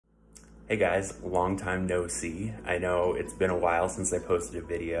Hey guys, long time no see. I know it's been a while since I posted a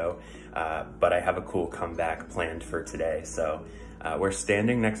video, but I have a cool comeback planned for today. So we're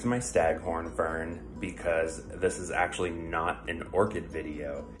standing next to my staghorn fern because this is actually not an orchid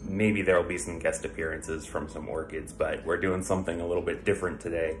video. Maybe there'll be some guest appearances from some orchids, but we're doing something a little bit different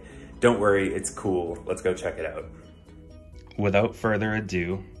today. Don't worry, it's cool. Let's go check it out. Without further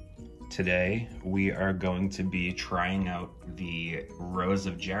ado, today we are going to be trying out the Rose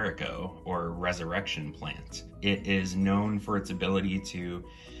of Jericho, or resurrection plant. It is known for its ability to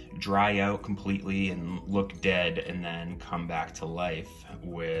dry out completely and look dead and then come back to life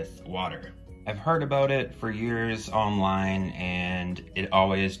with water. I've heard about it for years online, and it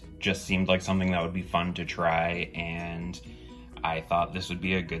always just seemed like something that would be fun to try, and I thought this would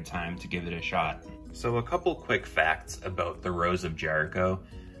be a good time to give it a shot. So a couple quick facts about the Rose of Jericho.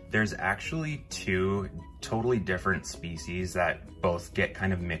 There's actually two totally different species that both get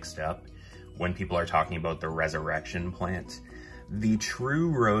kind of mixed up when people are talking about the resurrection plant. The true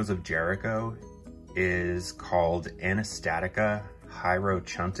Rose of Jericho is called Anastatica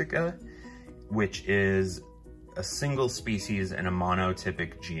hyrochontica, which is a single species in a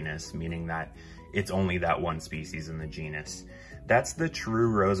monotypic genus, meaning that it's only that one species in the genus. That's the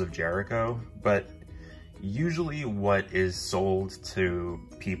true Rose of Jericho, but usually what is sold to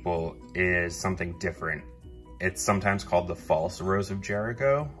people is something different. It's sometimes called the false Rose of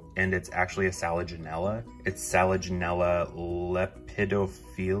Jericho, and it's actually a Salaginella. It's Salaginella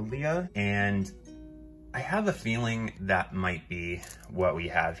lepidophilia, and I have a feeling that might be what we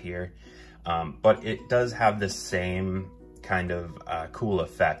have here, but it does have the same kind of cool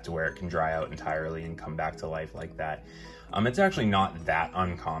effect where it can dry out entirely and come back to life like that. It's actually not that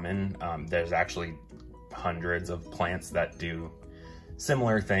uncommon. There's actually hundreds of plants that do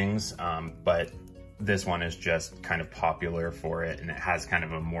similar things, but this one is just kind of popular for it, and it has kind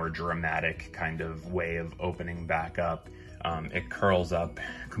of a more dramatic kind of way of opening back up. It curls up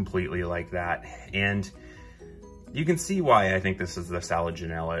completely like that, and you can see why I think this is the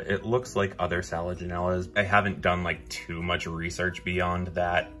Salaginella. It looks like other Salaginellas. I haven't done like too much research beyond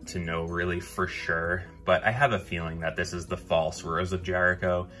that to know really for sure, but I have a feeling that this is the false Rose of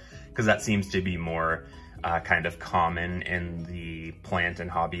Jericho, because that seems to be more kind of common in the plant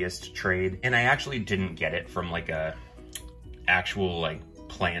and hobbyist trade. And I actually didn't get it from like a actual like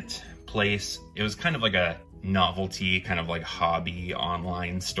plant place. It was kind of like a novelty, kind of like hobby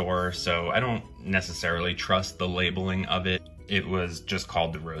online store. So I don't necessarily trust the labeling of it. It was just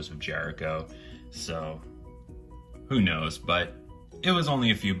called the Rose of Jericho. So who knows, but it was only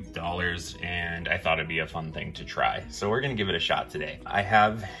a few dollars, and I thought it'd be a fun thing to try. So we're gonna give it a shot today. I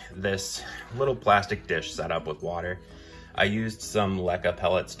have this little plastic dish set up with water. I used some leca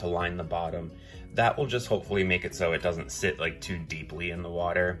pellets to line the bottom. That will just hopefully make it so it doesn't sit like too deeply in the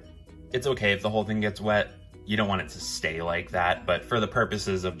water. It's okay if the whole thing gets wet. You don't want it to stay like that, but for the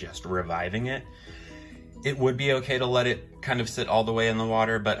purposes of just reviving it, it would be okay to let it kind of sit all the way in the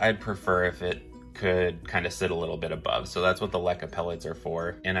water, but I'd prefer if it could kind of sit a little bit above. So that's what the leca pellets are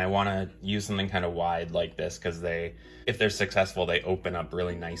for. And I want to use something kind of wide like this because if they're successful, they open up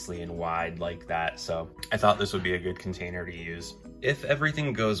really nicely and wide like that. So I thought this would be a good container to use. If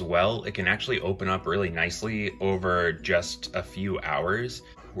everything goes well, it can actually open up really nicely over just a few hours.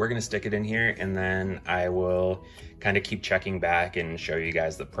 We're going to stick it in here, and then I will kind of keep checking back and show you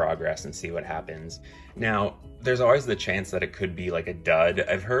guys the progress and see what happens. Now, there's always the chance that it could be like a dud.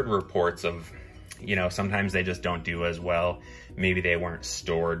 I've heard reports of, you know, sometimes they just don't do as well. Maybe they weren't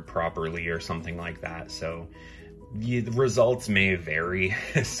stored properly or something like that. So the results may vary.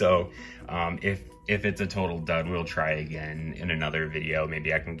 So if it's a total dud, we'll try again in another video.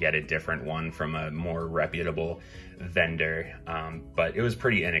 Maybe I can get a different one from a more reputable vendor. But it was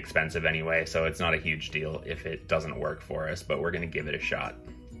pretty inexpensive anyway, so it's not a huge deal if it doesn't work for us, but we're gonna give it a shot.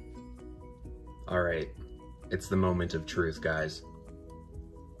 All right, it's the moment of truth, guys.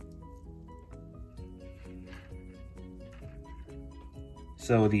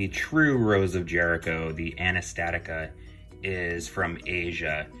 So the true Rose of Jericho, the Anastatica, is from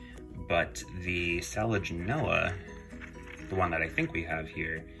Asia, but the Salaginella, the one that I think we have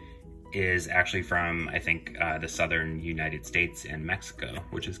here, is actually from, I think, the southern United States and Mexico,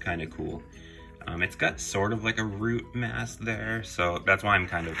 which is kind of cool. It's got sort of like a root mass there, so that's why I'm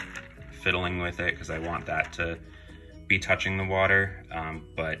kind of fiddling with it, because I want that to be touching the water,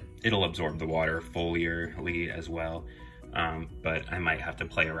 but it'll absorb the water foliarly as well. But I might have to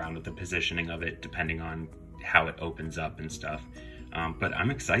play around with the positioning of it depending on how it opens up and stuff. But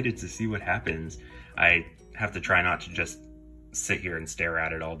I'm excited to see what happens. I have to try not to just sit here and stare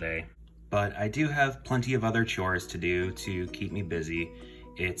at it all day. But I do have plenty of other chores to do to keep me busy,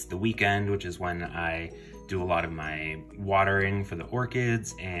 It's the weekend, which is when I do a lot of my watering for the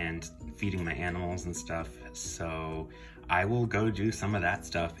orchids and feeding my animals and stuff. So I will go do some of that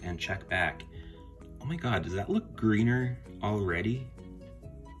stuff and check back. Oh my God, does that look greener already?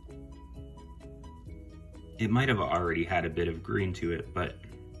 It might have already had a bit of green to it, but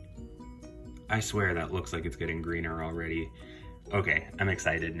I swear that looks like it's getting greener already. Okay, I'm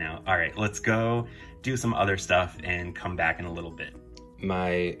excited now. All right, let's go do some other stuff and come back in a little bit.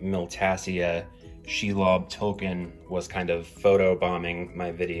 My Miltassia Shelob token was kind of photo bombing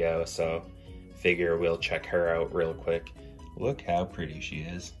my video, so figure we'll check her out real quick. Look how pretty she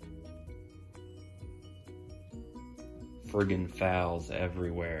is. Friggin' fowls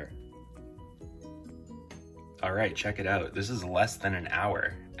everywhere. All right, check it out. This is less than an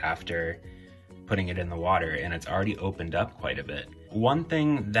hour after putting it in the water, and it's already opened up quite a bit. One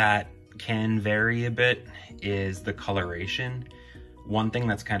thing that can vary a bit is the coloration. One thing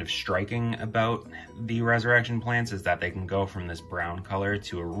that's kind of striking about the resurrection plants is that they can go from this brown color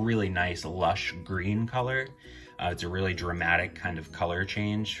to a really nice lush green color. It's a really dramatic kind of color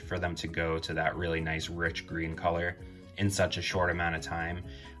change for them to go to that really nice rich green color in such a short amount of time.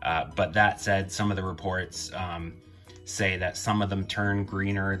 But that said, some of the reports say that some of them turn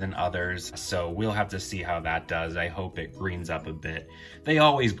greener than others, so we'll have to see how that does. I hope it greens up a bit. They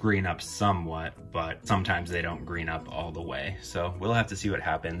always green up somewhat, but sometimes they don't green up all the way. So we'll have to see what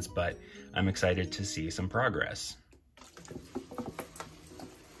happens, but I'm excited to see some progress.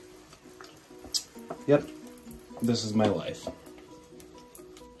 Yep, this is my life.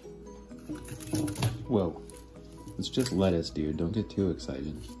 Whoa, it's just lettuce, dude. Don't get too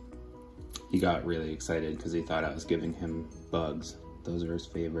excited. He got really excited because he thought I was giving him bugs. Those are his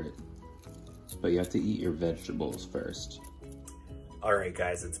favorite. But you have to eat your vegetables first. All right,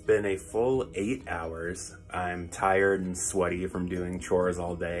 guys, it's been a full 8 hours. I'm tired and sweaty from doing chores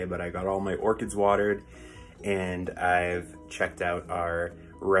all day, but I got all my orchids watered and I've checked out our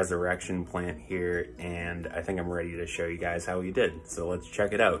resurrection plant here, and I think I'm ready to show you guys how we did. So let's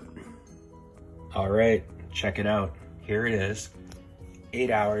check it out. All right, check it out. Here it is. 8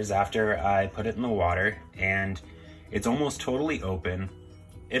 hours after I put it in the water, and it's almost totally open.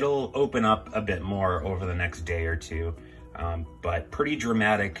 It'll open up a bit more over the next day or two, but pretty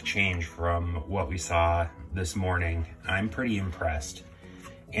dramatic change from what we saw this morning. I'm pretty impressed.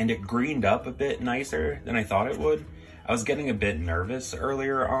 And it greened up a bit nicer than I thought it would. I was getting a bit nervous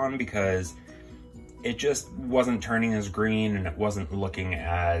earlier on because it just wasn't turning as green and it wasn't looking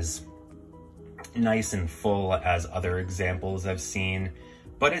as nice and full as other examples I've seen,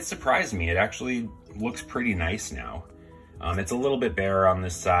 but it surprised me. It actually looks pretty nice now. It's a little bit bare on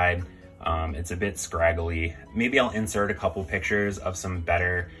this side. It's a bit scraggly. Maybe I'll insert a couple pictures of some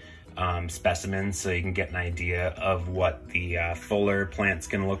better specimens so you can get an idea of what the fuller plants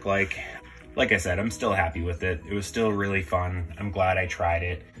can look like. Like I said, I'm still happy with it. It was still really fun. I'm glad I tried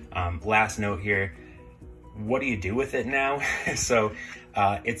it. Last note here, what do you do with it now? So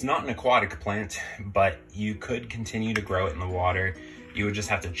it's not an aquatic plant, but you could continue to grow it in the water. You would just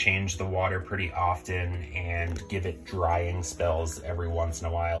have to change the water pretty often and give it drying spells every once in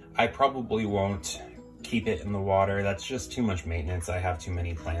a while. I probably won't keep it in the water. That's just too much maintenance. I have too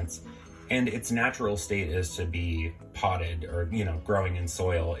many plants. And its natural state is to be potted or, growing in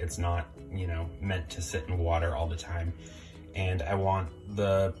soil. It's not, meant to sit in water all the time. And I want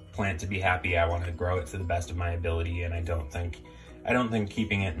the plant to be happy. I want to grow it to the best of my ability, and I don't think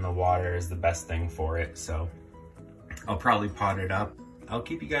keeping it in the water is the best thing for it. So I'll probably pot it up. I'll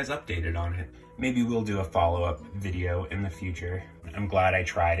keep you guys updated on it. Maybe we'll do a follow-up video in the future. I'm glad I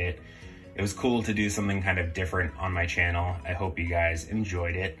tried it. It was cool to do something kind of different on my channel. I hope you guys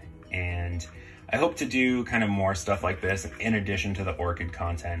enjoyed it, and I hope to do kind of more stuff like this in addition to the orchid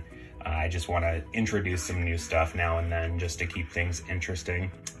content. I just want to introduce some new stuff now and then just to keep things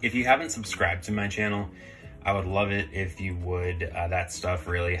interesting. If you haven't subscribed to my channel, I would love it if you would. That stuff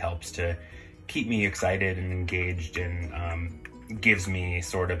really helps to keep me excited and engaged, and gives me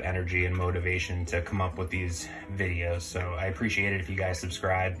sort of energy and motivation to come up with these videos. So I appreciate it if you guys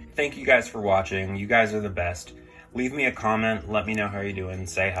subscribe. Thank you guys for watching. You guys are the best. Leave me a comment. Let me know how you're doing.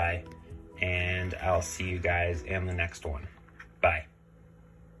 Say hi. And I'll see you guys in the next one. Bye.